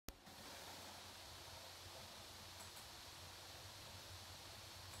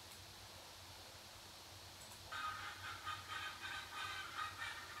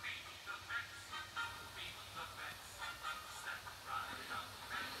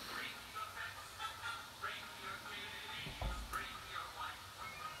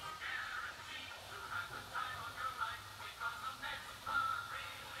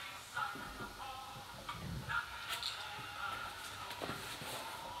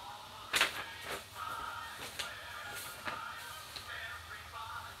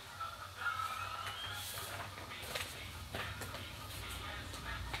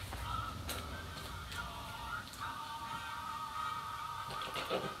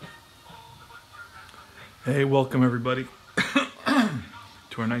Hey, welcome everybody to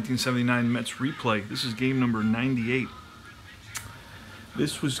our 1979 Mets replay. This is game number 98.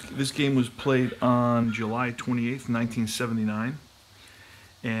 This game was played on July 28th, 1979,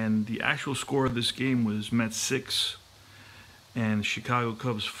 and the actual score of this game was Mets 6 and Chicago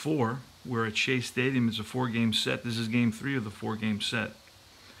Cubs 4. We're at Shea Stadium. It's a 4-game set. This is game 3 of the 4-game set.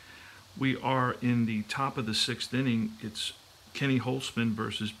 We are in the top of the 6th inning. It's Kenny Holtzman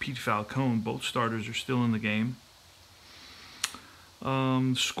versus Pete Falcone. Both starters are still in the game.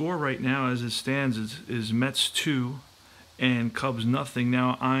 Score right now as it stands is Mets 2 and Cubs nothing.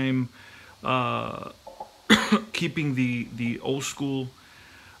 Now I'm keeping the old school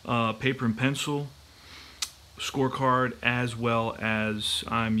paper and pencil scorecard, as well as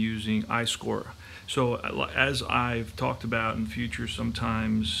I'm using iScore. So as I've talked about in future,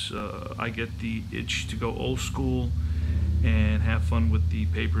 sometimes I get the itch to go old school and have fun with the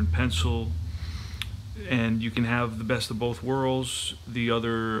paper and pencil, and you can have the best of both worlds. The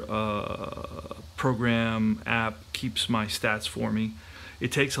other program app keeps my stats for me.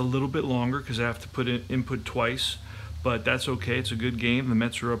 It takes a little bit longer because I have to put in input twice, but that's okay. It's a good game. The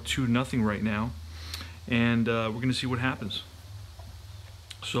Mets are up 2-0 right now, and we're going to see what happens.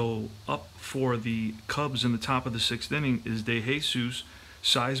 So up for the Cubs in the top of the 6th inning is De Jesus,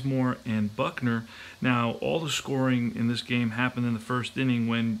 Sizemore, and Buckner. Now, all the scoring in this game happened in the first inning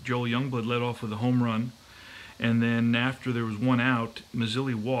when Joel Youngblood led off with a home run. And then after there was one out,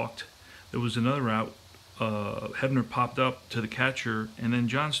 Mazzilli walked. There was another out. Hebner popped up to the catcher. And then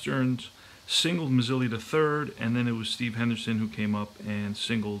John Stearns singled Mazzilli to third. And then it was Steve Henderson who came up and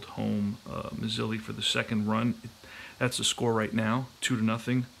singled home Mazzilli for the second run. That's the score right now,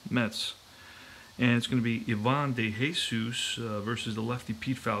 2-0 Mets. And it's going to be Ivan De Jesus versus the lefty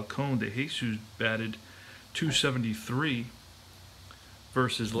Pete Falcone. De Jesus batted .273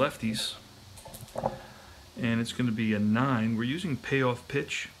 versus lefties. And it's going to be a 9. We're using payoff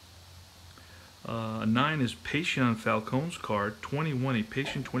pitch. A 9 is patient on Falcone's card. 21, a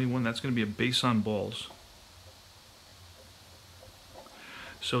patient 21. That's going to be a base on balls.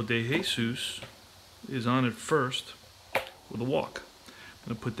 So De Jesus is on at first with a walk. I'm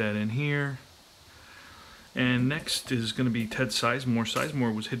going to put that in here. And next is going to be Ted Sizemore.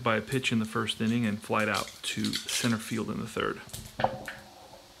 Sizemore was hit by a pitch in the first inning and flied out to center field in the third.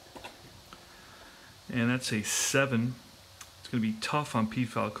 And that's a 7. It's going to be tough on Pete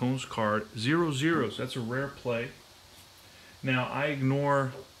Falcone's card. 0-0, so that's a rare play. Now, I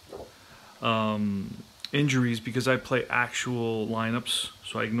ignore injuries because I play actual lineups,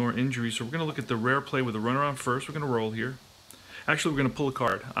 so I ignore injuries. So we're going to look at the rare play with a runner on first. We're going to roll here. Actually, we're going to pull a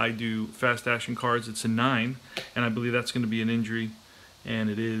card. I do fast action cards. It's a 9, and I believe that's going to be an injury,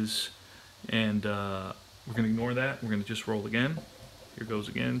 and it is. And we're going to ignore that. We're going to just roll again. Here goes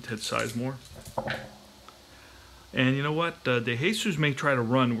again, Ted Sizemore. And you know what? De Jesus may try to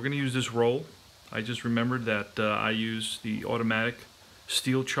run. We're going to use this roll. I just remembered that I use the automatic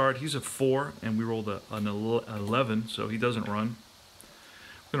steel chart. He's a 4, and we rolled an 11, so he doesn't run.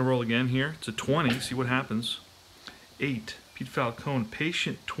 We're going to roll again here. It's a 20. See what happens. 8. Pete Falcone,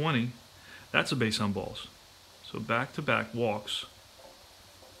 patient 20. That's a base on balls. So back-to-back walks.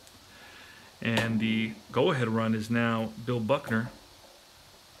 And the go-ahead run is now Bill Buckner.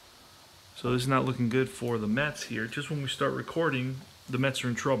 So this is not looking good for the Mets here. Just when we start recording, the Mets are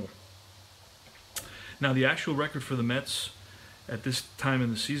in trouble. Now, the actual record for the Mets at this time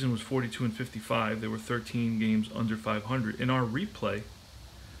in the season was 42-55. There were 13 games under 500. In our replay,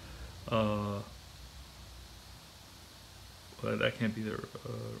 that can't be there.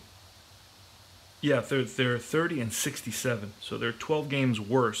 Yeah, they're 30-67, so they're 12 games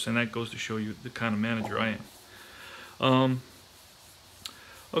worse, and that goes to show you the kind of manager I am.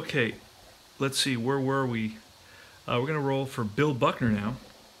 Okay, let's see, where were we? We're going to roll for Bill Buckner now.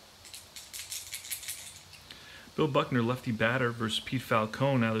 Bill Buckner, lefty batter versus Pete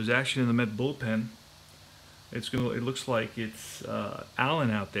Falcone. Now there's action in the Met bullpen. It looks like it's Allen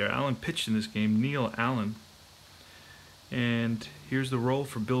out there. Allen pitched in this game, Neil Allen. And here's the roll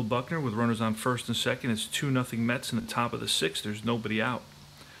for Bill Buckner with runners on first and second. It's 2-0 Mets in the top of the 6th. There's nobody out.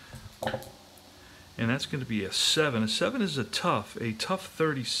 And that's going to be a 7. A 7 is a tough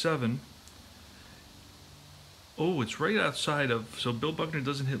 37. Oh, it's right outside of, so Bill Buckner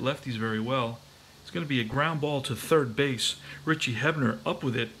doesn't hit lefties very well. It's going to be a ground ball to third base. Richie Hebner up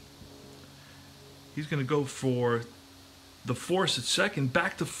with it. He's going to go for the force at second.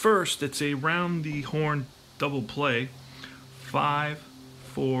 Back to first. It's a round the horn double play. 5,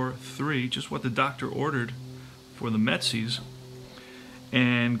 4, 3, just what the doctor ordered for the Metsies.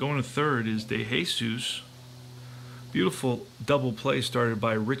 And going to third is De Jesus. Beautiful double play started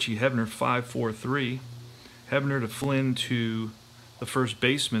by Richie Hebner, 5-4-3. Hebner to Flynn to the first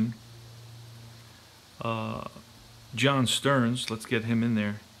baseman, John Stearns. Let's get him in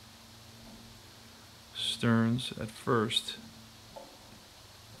there. Stearns at first.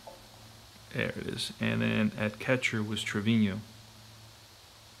 There it is. And then at catcher was Trevino.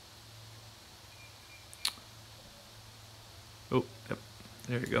 Oh, yep.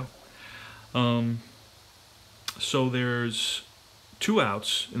 There you go. So there's 2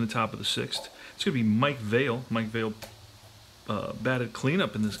 outs in the top of the 6th. It's going to be Mike Vail. Mike Vail batted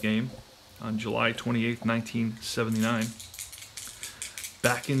cleanup in this game on July 28th, 1979.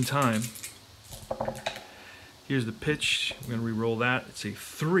 Back in time. Here's the pitch. We're going to re-roll that. It's a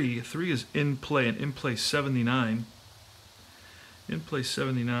 3. A 3 is in play, and in play 79. In play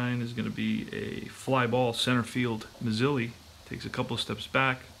 79 is going to be a fly ball, center field. Mazzilli takes a couple of steps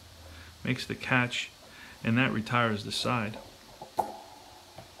back, makes the catch, and that retires the side.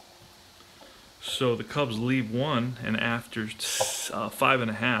 So the Cubs leave 1, and after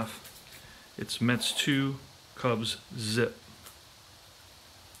 5.5, it's Mets 2, Cubs zip.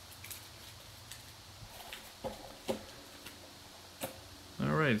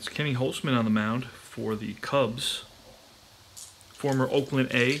 All right, it's Kenny Holtzman on the mound for the Cubs. Former Oakland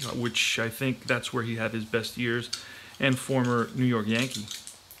A, which I think that's where he had his best years, and former New York Yankee.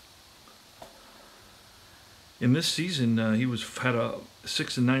 In this season, he had a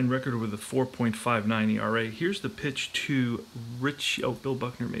 6-9 record with a 4.59 ERA. Here's the pitch to Rich. Oh, Bill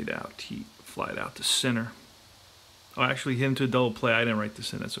Buckner made out. He flied out to center. Oh, actually hit him to a double play. I didn't write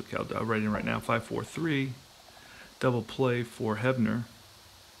this in. That's okay. I'll write it in right now. 5-4-3. Double play for Hebner.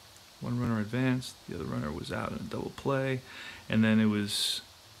 1 runner advanced. The other runner was out in a double play. And then it was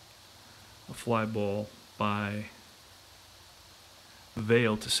a fly ball by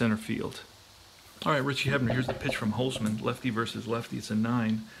Vail to center field. All right, Richie Hebner, here's the pitch from Holtzman. Lefty versus lefty, it's a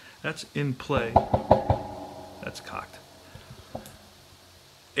 9. That's in play. That's cocked.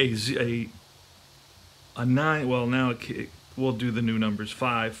 A 9, well, now we'll do the new numbers.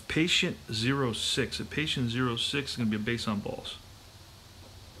 5, patient 0-6. A patient 0-6 is going to be a base on balls.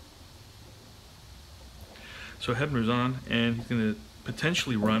 So Hebner's on, and he's going to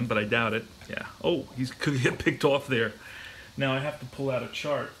potentially run, but I doubt it. Yeah. Oh, he could get picked off there. Now I have to pull out a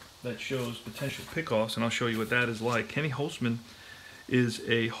chart that shows potential pickoffs, and I'll show you what that is like. Kenny Holtzman is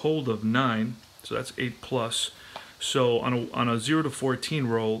a hold of 9, so that's 8+. So on a 0-14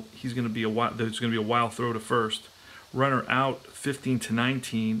 roll, there's going to be a wild throw to first. Runner out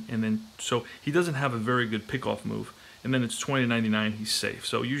 15-19, and then so he doesn't have a very good pickoff move. And then it's 20-99, he's safe.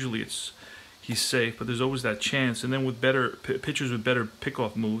 So usually he's safe, but there's always that chance. And then with better pitchers with better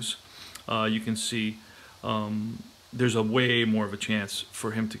pickoff moves, you can see. There's a way more of a chance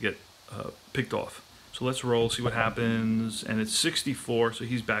for him to get picked off. So let's roll, see what happens. And it's 64, so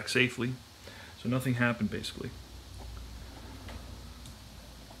he's back safely. So nothing happened, basically.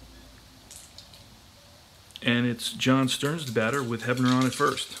 And it's John Stearns, the batter, with Hebner on at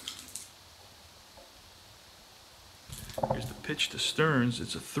first. Here's the pitch to Stearns.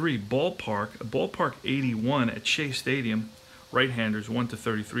 It's a 3 ballpark 81 at Shea Stadium. Right-handers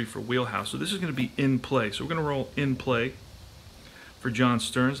 1-33 for Wheelhouse. So this is going to be in play. So we're going to roll in play for John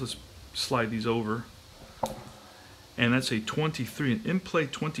Stearns. Let's slide these over. And that's a 23. An in play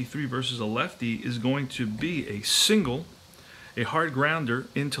 23 versus a lefty is going to be a single, a hard grounder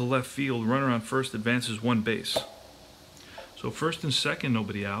into left field. Runner on first advances 1 base. So first and second,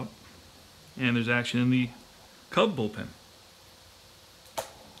 nobody out. And there's action in the Cub bullpen.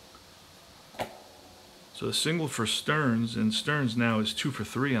 So a single for Stearns, and Stearns now is 2 for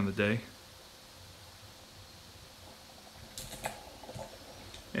 3 on the day.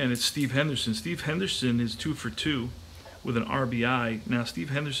 And it's Steve Henderson. Steve Henderson is 2 for 2 with an RBI. Now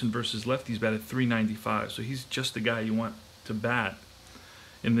Steve Henderson versus lefties batted .395, so he's just the guy you want to bat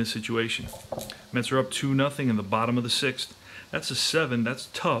in this situation. Mets are up 2-0 in the bottom of the 6th. That's a 7. That's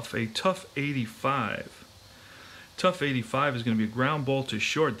tough. A tough 85. Tough 85 is going to be a ground ball to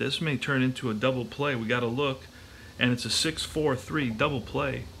short. This may turn into a double play. We got to look. And it's a 6-4-3 double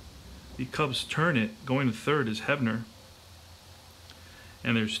play. The Cubs turn it. Going to third is Hebner.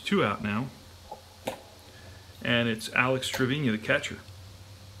 And there's 2 out now. And it's Alex Trevino, the catcher.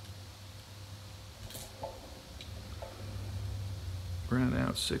 Ground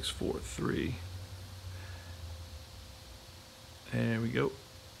out 6-4-3. There we go.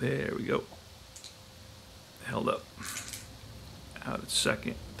 There we go. Held up. Out at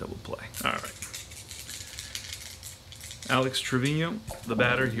second. Double play. All right. Alex Trevino, the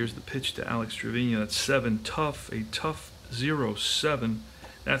batter. Here's the pitch to Alex Trevino. That's 7. Tough. A tough 0-7.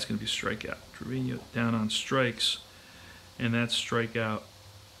 That's going to be a strikeout. Trevino down on strikes. And that's strikeout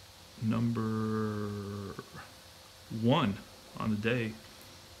number 1 on the day.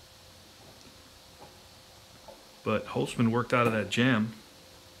 But Holtzman worked out of that jam.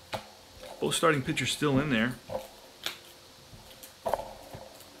 Both starting pitchers still in there.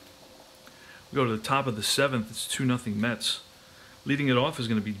 We go to the top of the 7th. It's 2-0 Mets. Leading it off is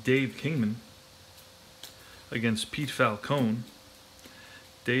going to be Dave Kingman against Pete Falcone.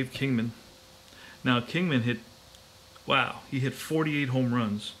 Dave Kingman. Now Kingman hit, wow, he hit 48 home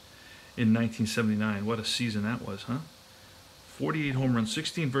runs in 1979. What a season that was, huh? 48 home runs,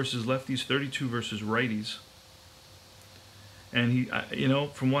 16 versus lefties, 32 versus righties. And he, you know,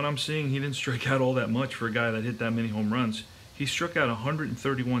 from what I'm seeing, he didn't strike out all that much for a guy that hit that many home runs. He struck out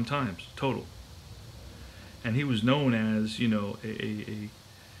 131 times total. And he was known as, you know,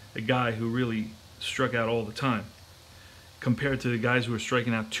 a guy who really struck out all the time, compared to the guys who are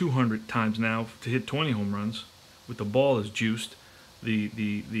striking out 200 times now to hit 20 home runs. With the ball is juiced, the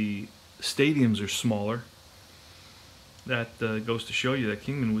stadiums are smaller. That goes to show you that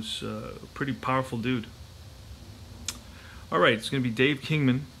Kingman was a pretty powerful dude. All right, it's going to be Dave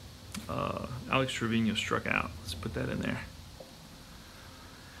Kingman. Alex Trevino struck out. Let's put that in there.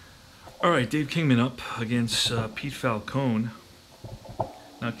 All right, Dave Kingman up against Pete Falcone.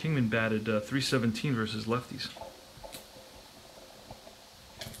 Now Kingman batted .317 versus lefties.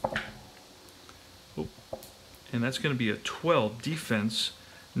 Oh, and that's going to be a 12 defense.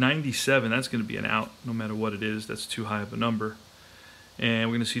 97. That's going to be an out, no matter what it is. That's too high of a number. And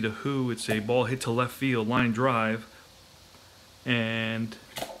we're going to see the Who. It's a ball hit to left field, line drive. And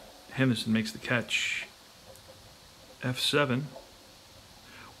Henderson makes the catch. F7.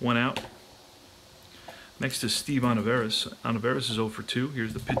 1 out. Next is Steve Onoveris. Onoveris is 0 for 2.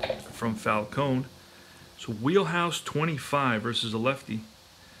 Here's the pitch from Falcone. So wheelhouse 25 versus a lefty.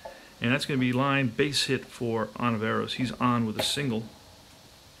 And that's going to be line base hit for Onoveris. He's on with a single.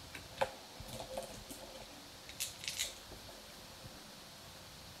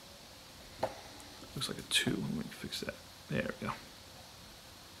 Looks like a 2. Let me fix that. There we go.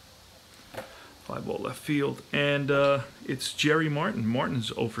 Fly ball left field. And it's Jerry Martin.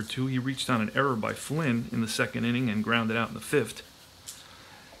 Martin's 0 for 2. He reached on an error by Flynn in the 2nd inning and grounded out in the 5th.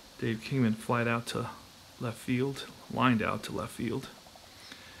 Dave Kingman flied out to left field, lined out to left field.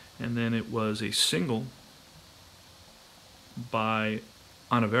 And then it was a single by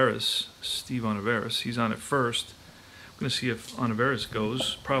Onoveris, Steve Onoveris. He's on at first. We're going to see if Onoveris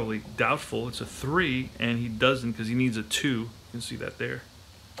goes. Probably doubtful. It's a 3, and he doesn't because he needs a 2. You can see that there.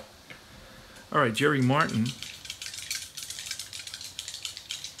 All right, Jerry Martin.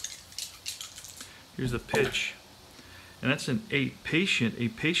 Here's the pitch. And that's an 8. A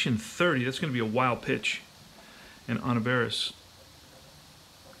patient 30. That's going to be a wild pitch. And Onoveris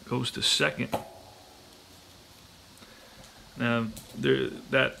goes to second. Now,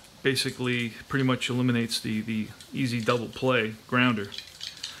 that basically pretty much eliminates the easy double play grounder.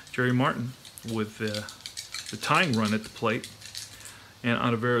 Jerry Martin with the tying run at the plate. And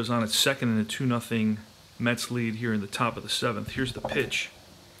Onoveris on at second in a 2-0 Mets lead here in the top of the 7th. Here's the pitch.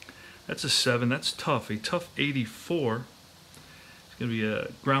 That's a 7. That's tough. A tough 84. It's going to be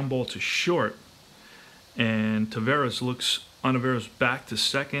a ground ball to short. And Taveras looks Onoveris back to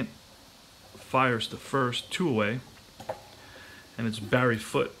second. Fires to first. 2 away. And it's Barry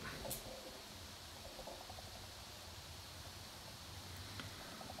Foote.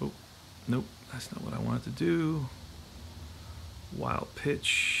 Oh, nope. That's not what I wanted to do. Wild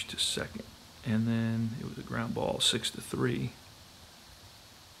pitch to second, and then it was a ground ball, 6-3.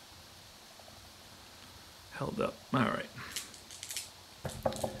 Held up. All right.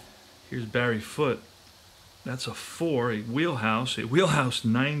 Here's Barry Foote. That's a 4, a wheelhouse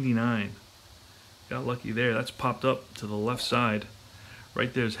 99. Got lucky there. That's popped up to the left side.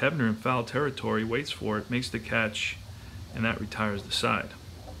 Right there's Hebner in foul territory. Waits for it, makes the catch, and that retires the side.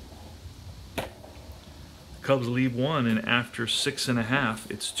 Cubs lead 1, and after 6.5,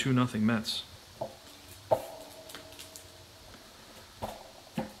 it's 2-0 Mets.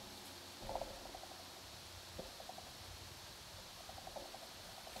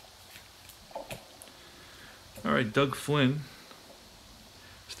 All right, Doug Flynn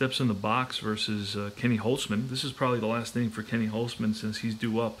steps in the box versus Kenny Holtzman. This is probably the last inning for Kenny Holtzman since he's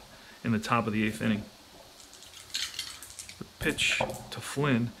due up in the top of the 8th inning. The pitch to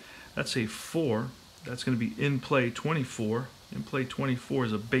Flynn, that's a 4. That's going to be in play 24. In play 24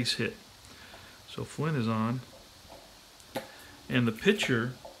 is a base hit. So Flynn is on. And the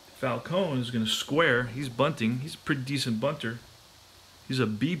pitcher, Falcone, is going to square. He's bunting. He's a pretty decent bunter. He's a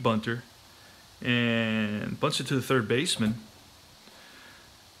B bunter. And bunts it to the third baseman.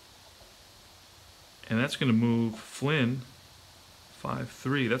 And that's going to move Flynn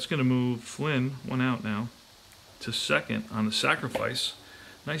 5-3. That's going to move Flynn 1 out now. to second on the sacrifice.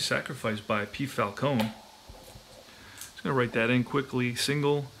 Nice sacrifice by P. Falcone. Just going to write that in quickly.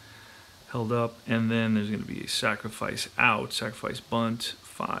 Single, held up, and then there's going to be a sacrifice out. Sacrifice bunt,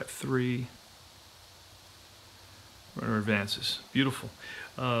 5-3. Runner advances. Beautiful.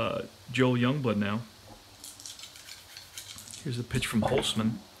 Joel Youngblood now. Here's the pitch from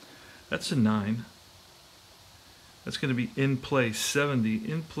Holtzman. That's a 9. That's going to be in play 70.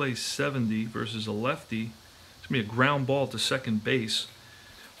 In play 70 versus a lefty. It's going to be a ground ball to second base.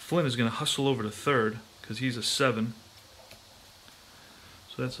 Flynn is going to hustle over to third because he's a 7.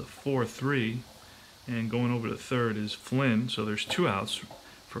 So that's a 4-3. And going over to third is Flynn. So there's 2 outs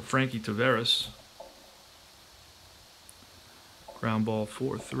for Frankie Taveras. Ground ball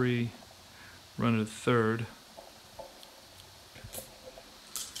 4-3. Runner to third.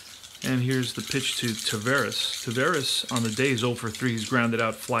 And here's the pitch to Taveras. Taveras on the day is 0 for 3. He's grounded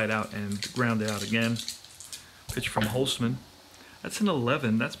out, flied out, and grounded out again. Pitch from Holtzman. That's an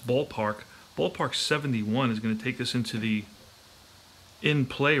 11. That's ballpark. Ballpark 71 is going to take us into the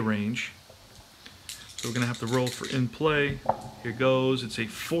in-play range. So we're going to have to roll for in-play. Here goes. It's a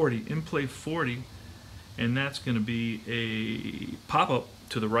 40. In-play 40. And that's going to be a pop-up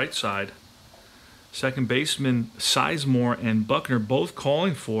to the right side. Second baseman Sizemore and Buckner both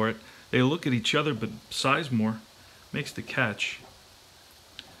calling for it. They look at each other, but Sizemore makes the catch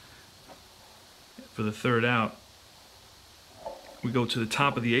for the third out. We go to the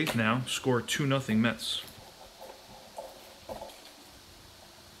top of the 8th now. Score 2-0 Mets.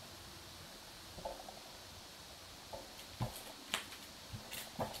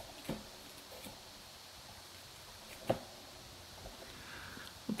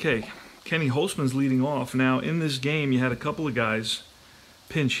 Okay, Kenny Holtzman's leading off. Now, in this game, you had a couple of guys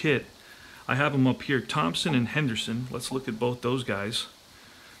pinch hit. I have them up here, Thompson and Henderson. Let's look at both those guys.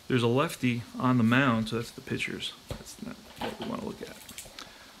 There's a lefty on the mound, so that's the pitchers. That's not what we want to look at.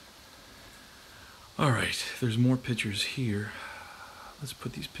 All right, there's more pitchers here. Let's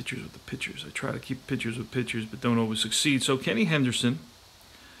put these pitchers with the pitchers. I try to keep pitchers with pitchers, but don't always succeed. So Kenny Henderson,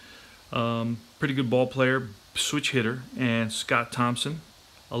 pretty good ball player, switch hitter, and Scott Thompson,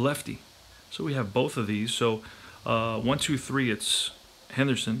 a lefty. So we have both of these. So 1, 2, 3, it's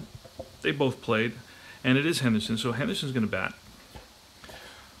Henderson. They both played, and it is Henderson. So Henderson's going to bat.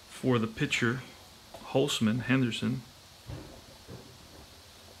 For the pitcher, Holtzman, Henderson.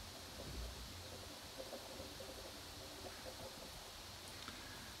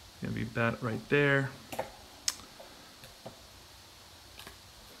 Going to be bat right there.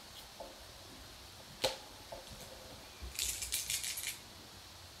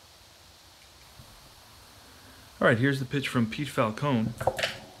 All right, here's the pitch from Pete Falcone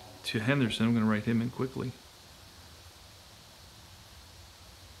to Henderson. I'm going to write him in quickly.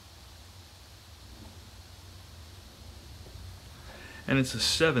 And it's a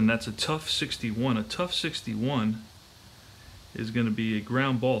 7. That's a tough 61. A tough 61 is going to be a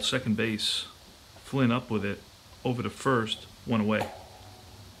ground ball, second base. Flynn up with it, over to first, 1 away.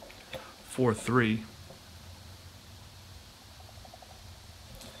 4-3.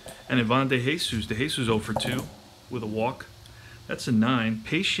 And Ivan De Jesus 0 for 2 with a walk. That's a 9.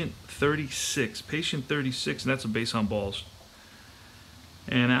 Patient 36. Patient 36, and that's a base on balls.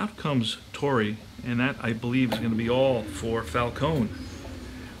 And out comes Torrey, and that, I believe, is going to be all for Falcone.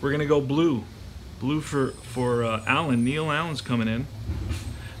 We're going to go blue. Blue for Allen. Neil Allen's coming in.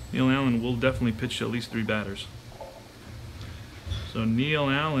 Neil Allen will definitely pitch to at least 3 batters. So Neil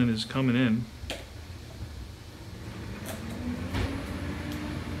Allen is coming in.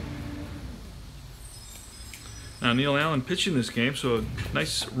 Now Neil Allen pitching this game, so a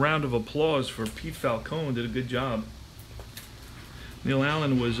nice round of applause for Pete Falcone. Did a good job. Neil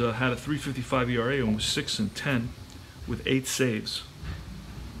Allen was had a 3.55 ERA and was 6-10 with 8 saves.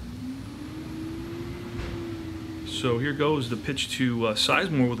 So here goes the pitch to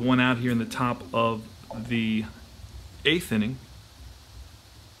Sizemore with 1 out here in the top of the 8th inning.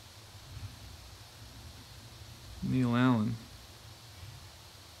 Neil Allen.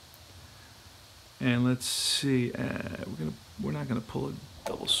 And let's see, we're not gonna pull a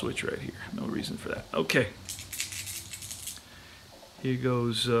double switch right here. No reason for that. Okay. Here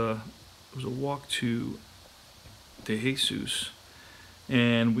goes, it was a walk to De Jesus.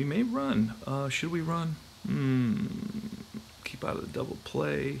 And we may run. Should we run? Keep out of the double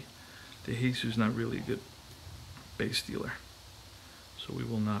play. De Jesus not really a good base stealer. So we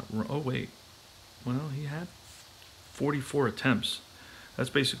will not run. Oh, wait. Well, he had 44 attempts. That's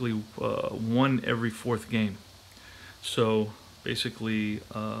basically 1 every 4th game. So basically,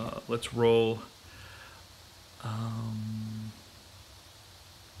 let's roll.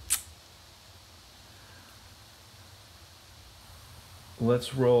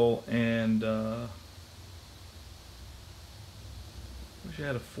 Let's roll, and wish I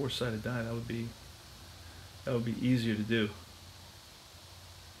had a four-sided die. That would be easier to do.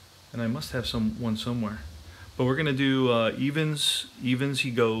 And I must have one somewhere. But we're gonna do evens. Evens he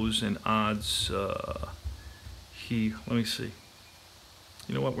goes, and odds let me see.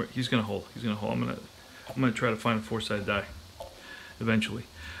 You know what? He's gonna hold. He's gonna hold. I'm gonna try to find a four-sided die eventually.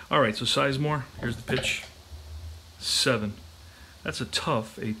 All right. So Sizemore. Here's the pitch. 7. That's a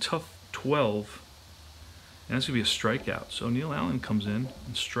tough 12. And that's gonna be a strikeout. So Neil Allen comes in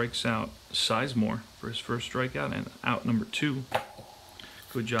and strikes out Sizemore for his first strikeout, and out number 2.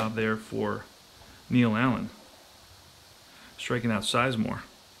 Good job there for Neil Allen, striking out Sizemore.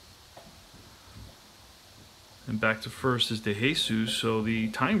 And back to first is DeJesus. So the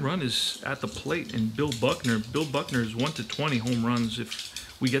tying run is at the plate, and Bill Buckner. Bill Buckner is 1 to 20 home runs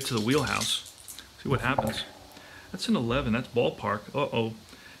if we get to the wheelhouse. See what happens. That's an 11. That's ballpark. Uh-oh.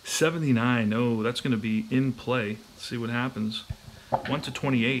 79. Oh, that's going to be in play. Let's see what happens. 1 to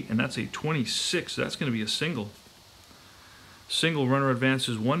 28, and that's a 26. That's going to be a single. Single, runner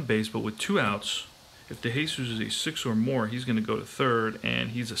advances 1 base, but with 2 outs. If DeJesus is a 6 or more, he's going to go to third,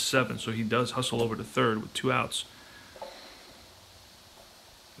 and he's a 7, so he does hustle over to third with 2 outs.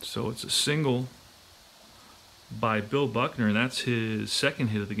 So it's a single by Bill Buckner, and that's his second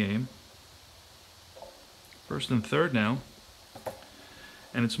hit of the game. First and third now,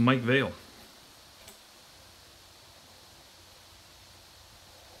 and it's Mike Vail.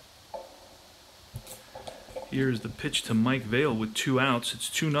 Here's the pitch to Mike Vail with 2 outs. It's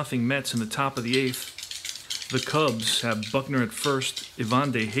 2-0 Mets in the top of the 8th. The Cubs have Buckner at first,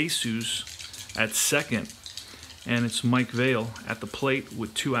 Ivan DeJesus at second, and it's Mike Vail at the plate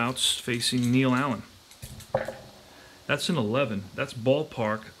with 2 outs facing Neil Allen. That's an 11. That's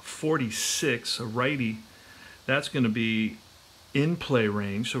ballpark 46, a righty. That's going to be in play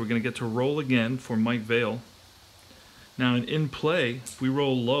range, so we're going to get to roll again for Mike Vail. Now in play, if we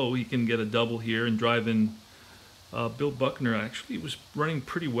roll low, he can get a double here and drive in. Bill Buckner actually was running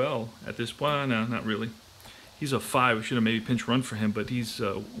pretty well at this point. No, not really. He's a 5. We should have maybe pinch run for him, but he's,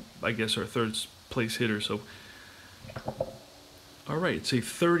 I guess, our third place hitter. So, all right, it's a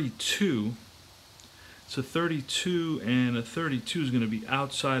 32. It's a 32, and a 32 is going to be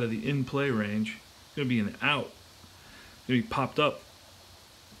outside of the in-play range. It's going to be an out. It's going to be popped up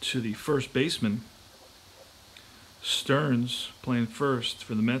to the first baseman. Stearns playing first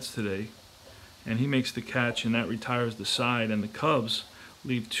for the Mets today. And he makes the catch, and that retires the side. And the Cubs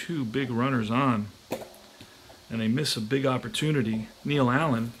leave 2 big runners on, and they miss a big opportunity. Neil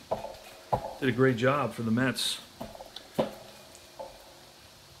Allen did a great job for the Mets.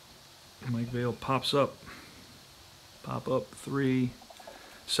 Mike Vail pops up. Pop up 3.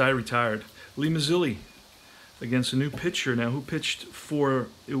 Side retired. Lee Mazzilli against a new pitcher. Now, who pitched for?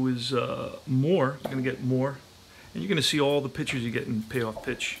 It was Moore. We're going to get Moore. And you're going to see all the pitchers you get in payoff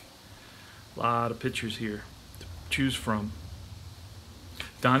pitch. A lot of pitchers here to choose from.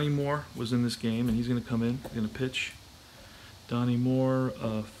 Donnie Moore was in this game, and he's going to come in. He's going to pitch. Donnie Moore,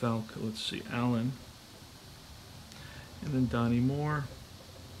 Falco. Let's see, Allen, and then Donnie Moore.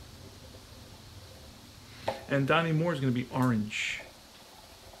 And Donnie Moore is going to be orange.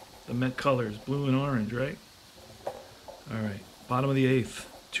 The Met colors, blue and orange, right? All right. Bottom of the 8th,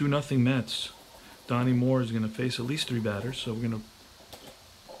 2-0 Mets. Donnie Moore is going to face at least 3 batters, so we're going to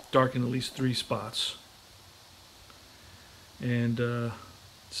darken at least 3 spots. And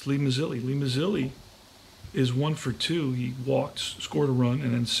it's Lee Mazzilli. Lee Mazzilli is 1 for 2. He walked, scored a run,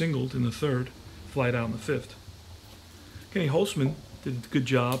 and then singled in the 3rd, flied out in the 5th. Kenny Holtzman did a good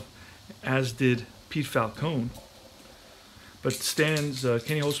job, as did Pete Falcone. But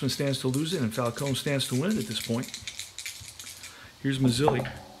Kenny Holtzman stands to lose it, and Falcone stands to win it at this point. Here's Mazzilli.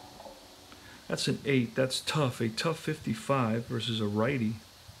 That's an 8. That's tough. A tough 55 versus a righty.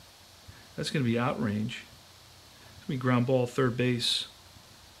 That's going to be out range. It's going to be ground ball, third base.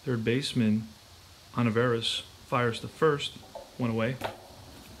 Third baseman, Anaveras, fires the first. 1 away.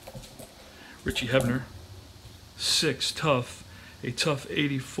 Richie Hebner. 6, tough. A tough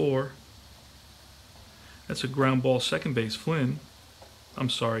 84. That's a ground ball, second base, Flynn. I'm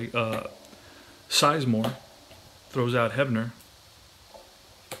sorry, Sizemore throws out Hebner.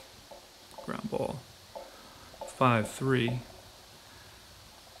 Ground ball. 5-3.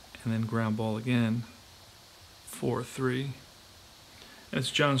 And then ground ball again. 4-3. And it's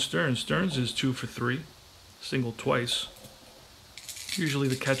John Stearns. Stearns is 2 for 3. Singled twice. Usually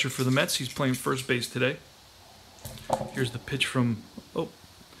the catcher for the Mets. He's playing first base today. Here's the pitch from... Oh,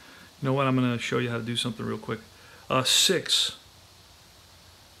 you know what? I'm going to show you how to do something real quick. 6.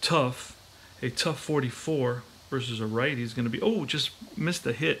 Tough. A tough 44. versus a righty is going to be, oh, just missed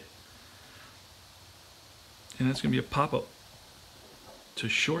a hit. And that's going to be a pop-up to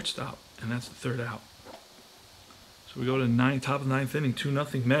shortstop, and that's the third out. So we go to top of the ninth inning,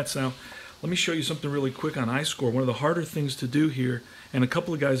 2-0 Mets. Now, let me show you something really quick on iScore. One of the harder things to do here, and a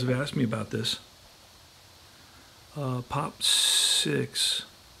couple of guys have asked me about this. Pop 6.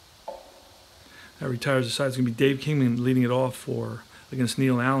 That retires the side. It's going to be Dave Kingman leading it off against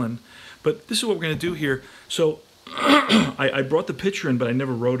Neil Allen. But this is what we're going to do here. So I brought the pitcher in, but I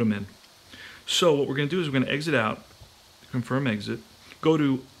never wrote him in. So what we're going to do is we're going to exit out, confirm exit, go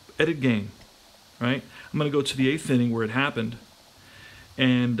to edit game, right? I'm going to go to the 8th inning where it happened.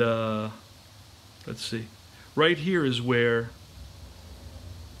 And let's see. Right here is where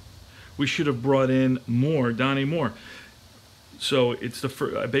we should have brought in Donnie Moore. So it's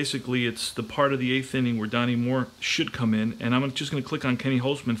basically it's the part of the 8th inning where Donnie Moore should come in, and I'm just going to click on Kenny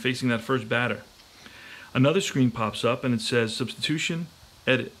Holtzman facing that first batter. Another screen pops up and it says substitution,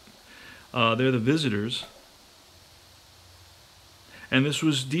 edit. They're the visitors, and this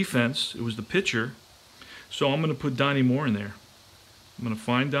was defense. It was the pitcher, so I'm going to put Donnie Moore in there. I'm going to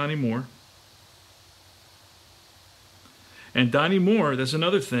find Donnie Moore. And Donnie Moore, that's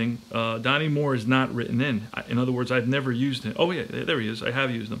another thing. Donnie Moore is not written in. In other words, I've never used him. Oh, yeah, there he is. I have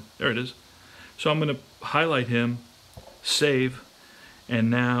used him. There it is. So I'm going to highlight him, save, and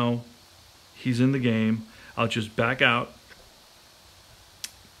now he's in the game. I'll just back out,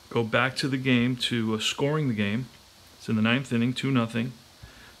 go back to the game, to scoring the game. It's in the 9th inning, 2-0,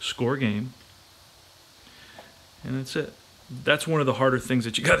 score game. And that's it. That's one of the harder things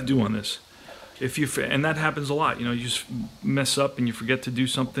that you got to do on this. And that happens a lot, you just mess up and you forget to do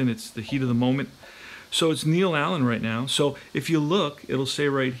something. It's the heat of the moment. So it's Neil Allen right now. So if you look, it'll say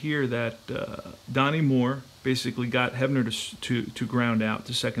right here that Donnie Moore basically got Hebner to ground out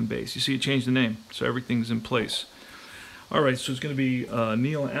to second base. You see, it changed the name, so everything's in place. All right, so it's going to be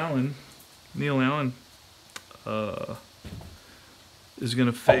Neil Allen. Neil Allen is going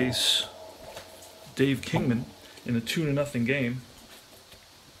to face Dave Kingman in a 2-0 game.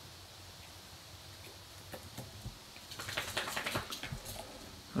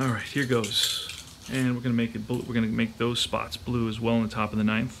 All right, here goes, and we're going to make it blue. We're going to make those spots blue as well in the top of the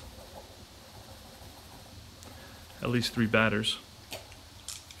 9th. At least 3 batters.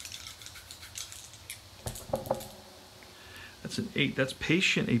 That's an 8. That's a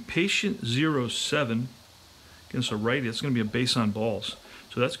patient 0-7 against a righty. That's going to be a base on balls.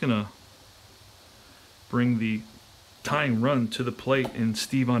 So that's going to bring the tying run to the plate in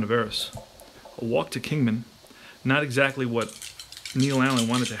Steve Ontiveros. A walk to Kingman. Not exactly what Neil Allen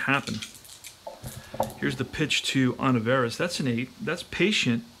wanted to happen. Here's the pitch to Ontiveros. That's an 8. That's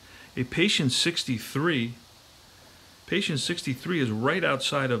patient. A patient 63. Patient 63 is right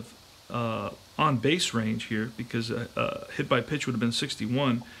outside of on base range here because hit by pitch would have been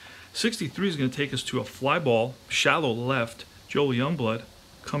 61. 63 is going to take us to a fly ball, shallow left. Joel Youngblood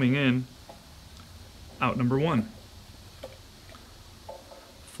coming in, out number 1.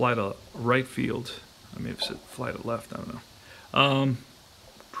 Fly to right field. I may have said fly to left. I don't know.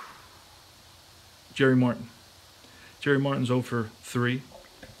 Jerry Martin. Jerry Martin's 0 for 3.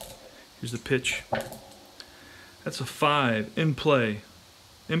 Here's the pitch. That's a 5. In play.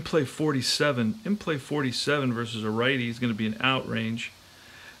 In play 47. In play 47 versus a righty is going to be an out range.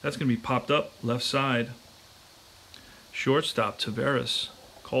 That's going to be popped up left side. Shortstop Taveras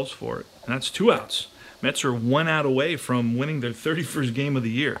calls for it. And that's 2 outs. Mets are 1 out away from winning their 31st game of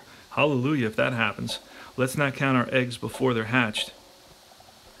the year. Hallelujah if that happens. Let's not count our eggs before they're hatched.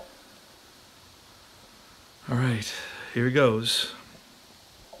 All right, here he goes.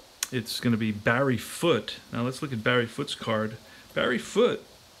 It's going to be Barry Foote. Now let's look at Barry Foote's card. Barry Foote,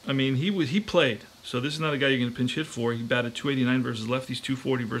 I mean, he played. So this is not a guy you're going to pinch hit for. He batted 289 versus lefties,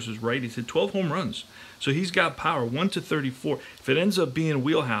 240 versus righties. Hit 12 home runs. So he's got power, 1 to 34. If it ends up being a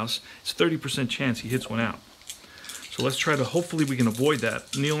wheelhouse, it's 30% chance he hits one out. So let's try to, hopefully we can avoid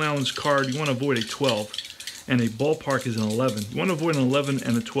that. Neil Allen's card, you want to avoid a 12. And a ballpark is an 11. You want to avoid an 11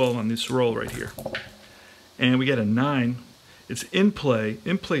 and a 12 on this roll right here. And we get a 9. It's in play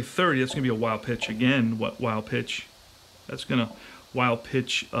 30. That's going to be a wild pitch. Again, wild pitch? That's going to wild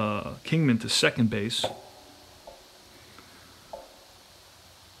pitch Kingman to second base.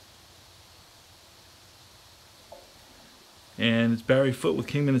 And it's Barry Foote with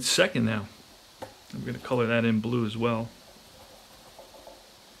Kingman at second now. I'm going to color that in blue as well.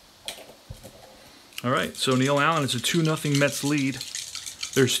 All right, so Neil Allen, it's a 2-0 Mets lead.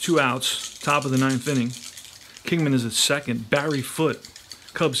 There's 2 outs, top of the 9th inning. Kingman is at second. Barry Foote,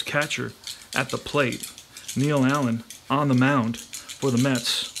 Cubs catcher, at the plate. Neil Allen on the mound for the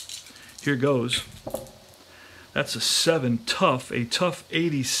Mets. Here goes. That's a 7, a tough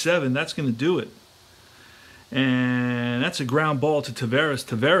 87. That's going to do it. And that's a ground ball to Taveras.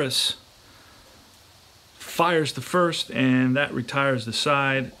 Taveras fires the first, and that retires the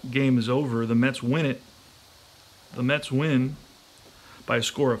side. Game is over. The Mets win it. The Mets win by a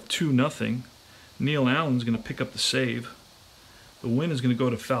score of 2-0. Neil Allen's going to pick up the save. The win is going to go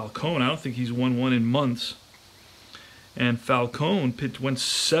to Falcone. I don't think he's won one in months. And Falcone went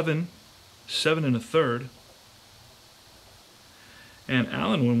 7 1/3. And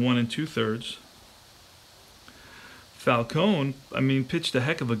Allen went 1 2/3. Falcone, pitched a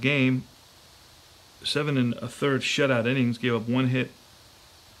heck of a game. 7 1/3 shutout innings, gave up 1 hit,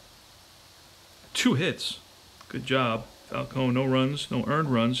 2 hits. Good job, Falcone. No runs, no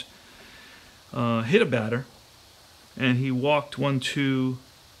earned runs. Hit a batter, and he walked 1, 2,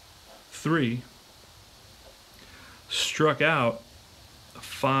 3. Struck out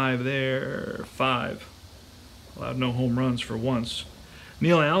 5 there, 5. Allowed no home runs for once.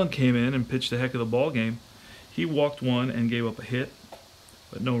 Neil Allen came in and pitched a heck of the ball game. He walked 1 and gave up a hit,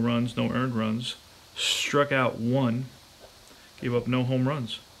 but no runs, no earned runs. Struck out 1, gave up no home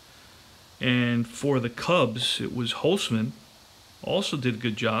runs. And for the Cubs, it was Holtzman. Also did a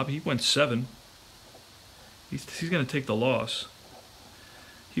good job. He went 7. He's going to take the loss.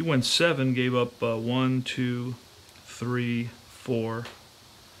 He went 7, gave up 1, 2, 3, 4,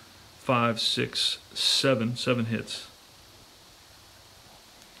 5, 6, 7. 7 hits.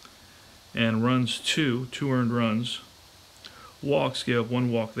 And runs 2 earned runs. Walks, gave up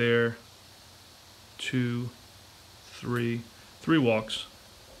 1 walk there. 2, 3 walks.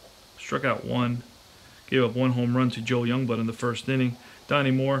 Struck out 1. Gave up 1 home run to Joe Youngblood in the first inning.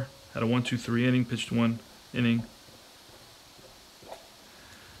 Donnie Moore had a 1-2-3 inning, pitched 1 inning.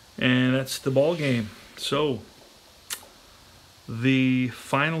 And that's the ball game. So, the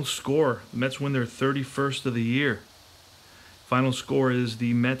final score, the Mets win their 31st of the year. Final score is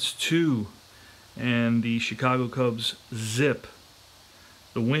the Mets 2 and the Chicago Cubs zip.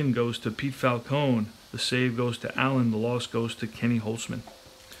 The win goes to Pete Falcone. The save goes to Allen. The loss goes to Kenny Holtzman.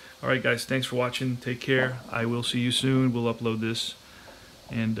 All right, guys, thanks for watching. Take care. I will see you soon. We'll upload this.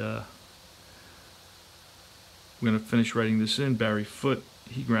 And we're going to finish writing this in. Barry Foote,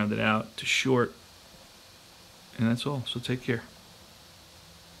 he grounded out to short. And that's all. So take care.